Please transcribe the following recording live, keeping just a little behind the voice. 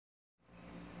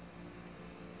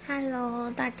Hello，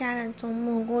大家的周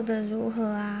末过得如何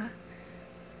啊？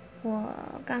我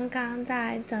刚刚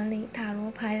在整理塔罗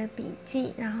牌的笔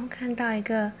记，然后看到一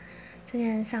个之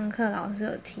前上课老师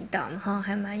有提到，然后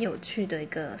还蛮有趣的一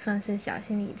个算是小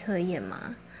心理测验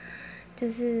嘛，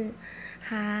就是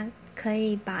它可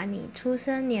以把你出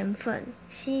生年份、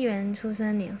西元出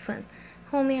生年份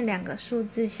后面2个数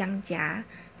字相加，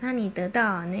那你得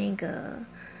到那个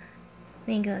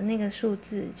数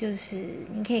字，就是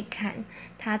你可以看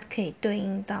它可以对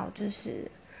应到就是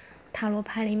塔罗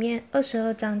牌里面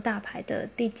22张大牌的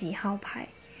第几号牌。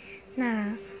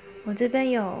那我这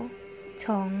边有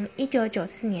从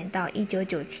1994年到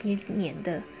1997年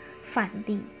的范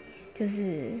例，就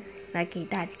是来给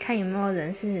大家看有没有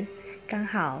人是刚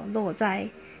好落在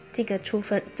这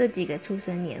几个出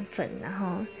生年份，然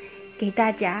后给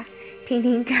大家听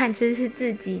听看，就是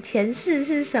自己前世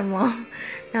是什么，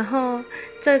然后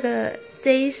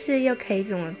这一世又可以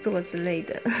怎么做之类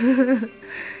的。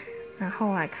然后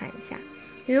我来看一下，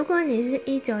如果你是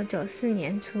1994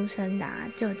年出生的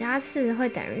9加4会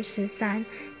等于13，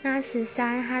那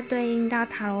13它对应到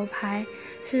塔罗牌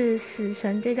是死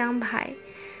神这张牌，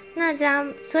那这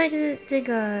样所以就是这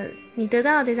个你得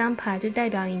到的这张牌就代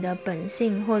表你的本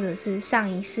性或者是上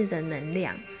一世的能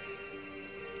量，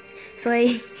所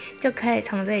以就可以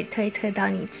从这里推测到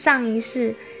你上一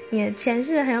世，你的前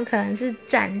世很有可能是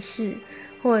战士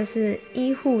或者是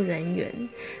医护人员。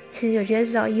其实有些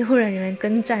时候医护人员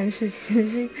跟战士其实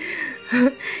是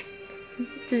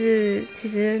就是其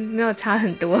实没有差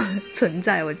很多存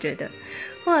在，我觉得。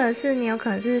或者是你有可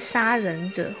能是杀人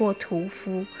者或屠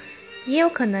夫，也有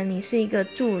可能你是一个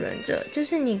助人者，就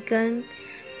是你跟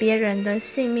别人的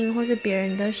性命或是别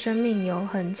人的生命有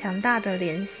很强大的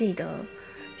联系的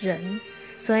人，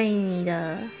所以你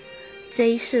的这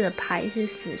一世的牌是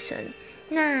死神。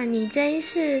那你这一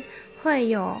世会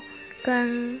有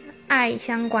跟爱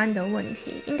相关的问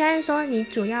题，应该是说你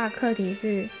主要的课题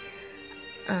是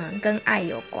跟爱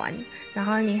有关，然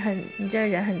后你这个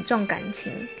人很重感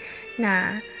情，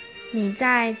那你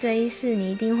在这一世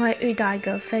你一定会遇到一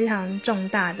个非常重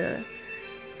大的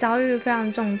遭遇，非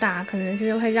常重大，可能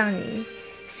是会让你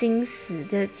心死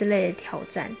之类的挑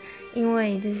战。因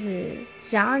为就是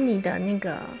只要你的那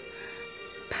个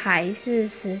牌是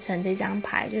死神这张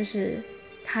牌，就是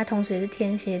它同时也是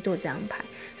天蝎座这张牌，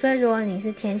所以如果你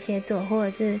是天蝎座，或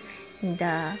者是你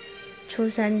的出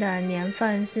生的年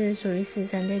份是属于死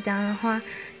神这张的话，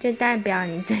就代表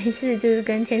你这一世就是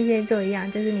跟天蝎座一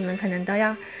样，就是你们可能都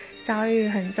要遭遇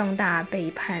很重大的背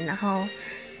叛，然后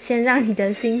先让你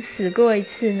的心死过一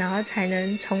次，然后才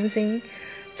能重新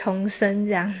重生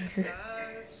这样子。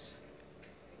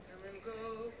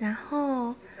然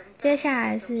后接下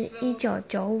来是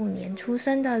1995年出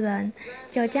生的人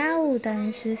，9加5等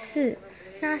于14，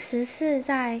那14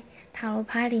在塔罗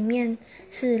牌里面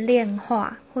是炼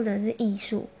化或者是艺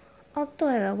术。哦，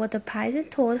对了，我的牌是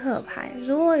托特牌，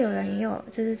如果有人也有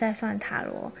就是在算塔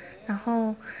罗，然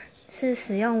后是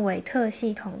使用韦特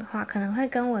系统的话，可能会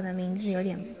跟我的名字有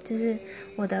点，就是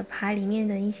我的牌里面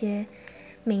的一些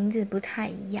名字不太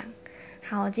一样。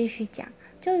好，我继续讲。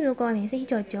就如果你是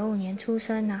1995年出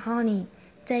生，然后你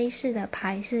这一世的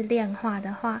牌是炼化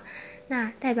的话，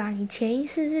那代表你前一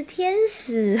世是天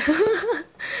使。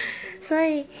所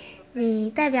以你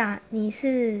代表你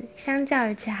是相较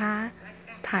于其他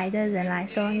牌的人来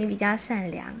说，你比较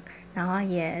善良，然后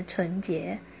也纯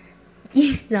洁，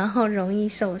然后容易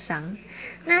受伤。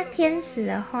那天使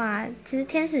的话，其实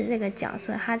天使这个角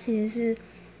色它其实是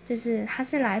就是它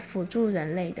是来辅助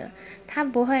人类的，它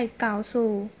不会告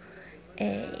诉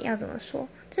要怎么说，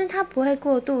就是它不会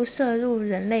过度摄入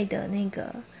人类的那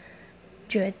个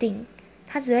决定，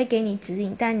它只会给你指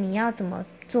引，但你要怎么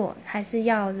做还是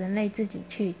要人类自己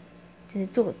去就是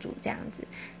做主这样子。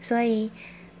所以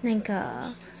那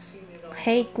个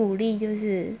可以鼓励就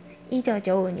是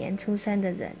1995年出生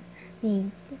的人，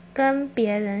你跟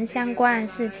别人相关的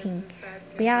事情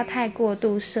不要太过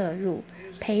度摄入，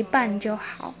陪伴就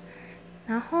好。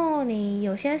然后你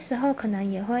有些时候可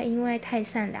能也会因为太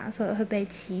善良，所以会被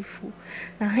欺负。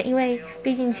然后因为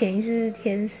毕竟前一世是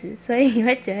天使，所以你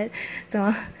会觉得怎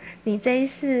么你这一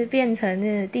世变成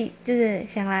就是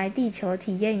想来地球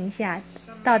体验一下，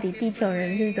到底地球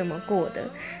人是怎么过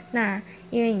的。那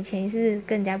因为你前一世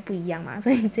更加不一样嘛，所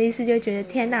以你这一世就觉得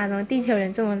天哪，怎么地球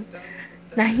人这么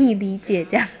难以理解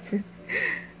这样子。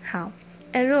好，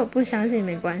如果不相信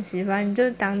没关系，反正你就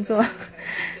当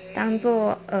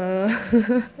做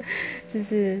就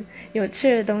是有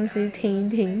趣的东西听一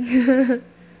听。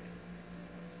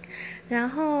然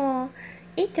后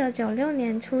1996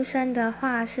年出生的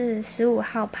话是15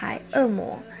号牌恶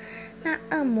魔，那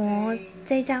恶魔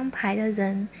这张牌的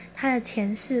人，他的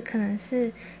前世可能是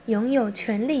拥有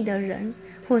权力的人，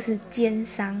或是奸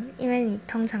商，因为你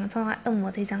通常抽到恶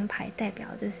魔这张牌，代表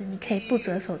就是你可以不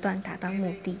择手段达到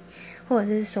目的，或者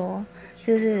是说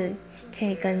就是可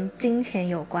以跟金钱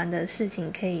有关的事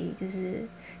情，可以就是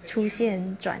出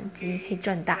现转机，可以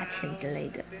赚大钱之类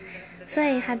的。所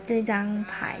以他这张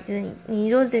牌就是你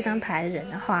如果是这张牌的人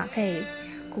的话，可以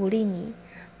鼓励你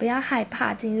不要害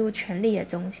怕进入权力的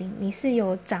中心，你是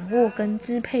有掌握跟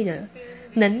支配的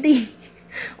能力。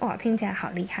哇，听起来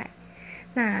好厉害。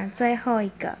那最后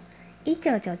一个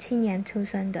1997年出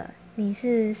生的，你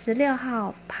是16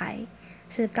号牌，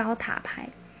是高塔牌。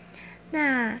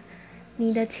那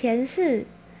你的前世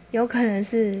有可能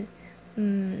是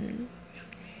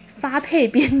发配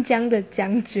边疆的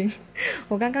将军。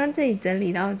我刚刚自己整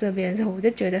理到这边的时候，我就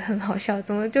觉得很好笑，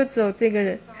怎么就只有这个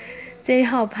人这一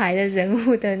号牌的人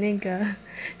物的那个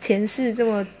前世这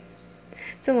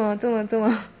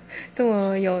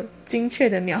么有精确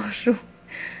的描述。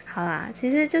好啦，其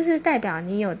实就是代表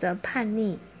你有着叛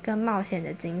逆跟冒险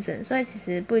的精神，所以其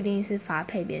实不一定是发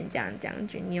配边疆将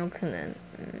军，你有可能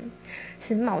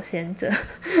是冒险者，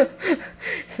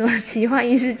什么奇幻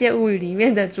异世界物语里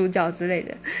面的主角之类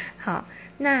的。好，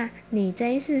那你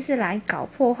这一次是来搞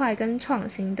破坏跟创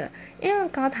新的，因为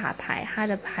高塔牌它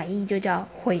的牌意就叫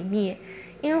毁灭，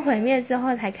因为毁灭之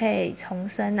后才可以重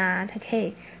生啊，才可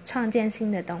以创建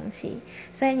新的东西，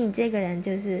所以你这个人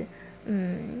就是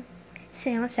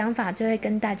想法就会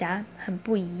跟大家很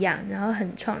不一样，然后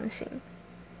很创新。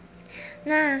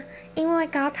那因为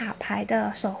高塔牌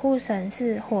的守护神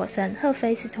是火神赫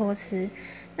菲斯托斯，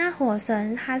那火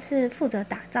神他是负责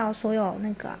打造所有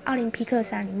那个奥林匹克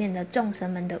山里面的众神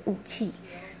们的武器，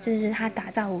就是他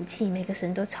打造武器每个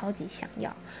神都超级想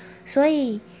要，所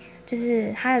以就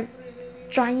是他的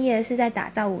专业是在打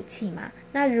造武器嘛。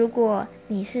那如果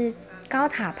你是高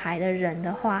塔牌的人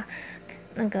的话，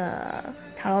那个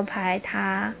塔罗牌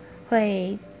它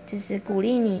会就是鼓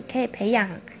励你可以培养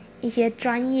一些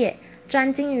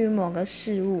专精于某个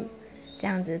事物，这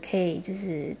样子可以就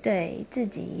是对自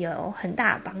己有很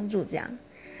大的帮助。这样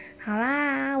好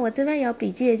啦，我这边有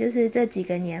笔记的就是这几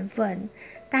个年份，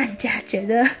大家觉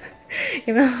得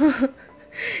有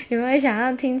没有想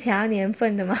要听其他年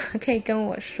份的吗？可以跟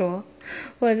我说，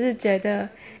或者是觉得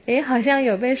好像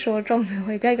有被说中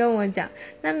的，也可以跟我讲。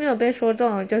那没有被说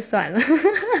中的就算了，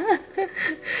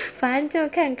反正就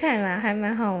看看啦，还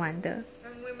蛮好玩的。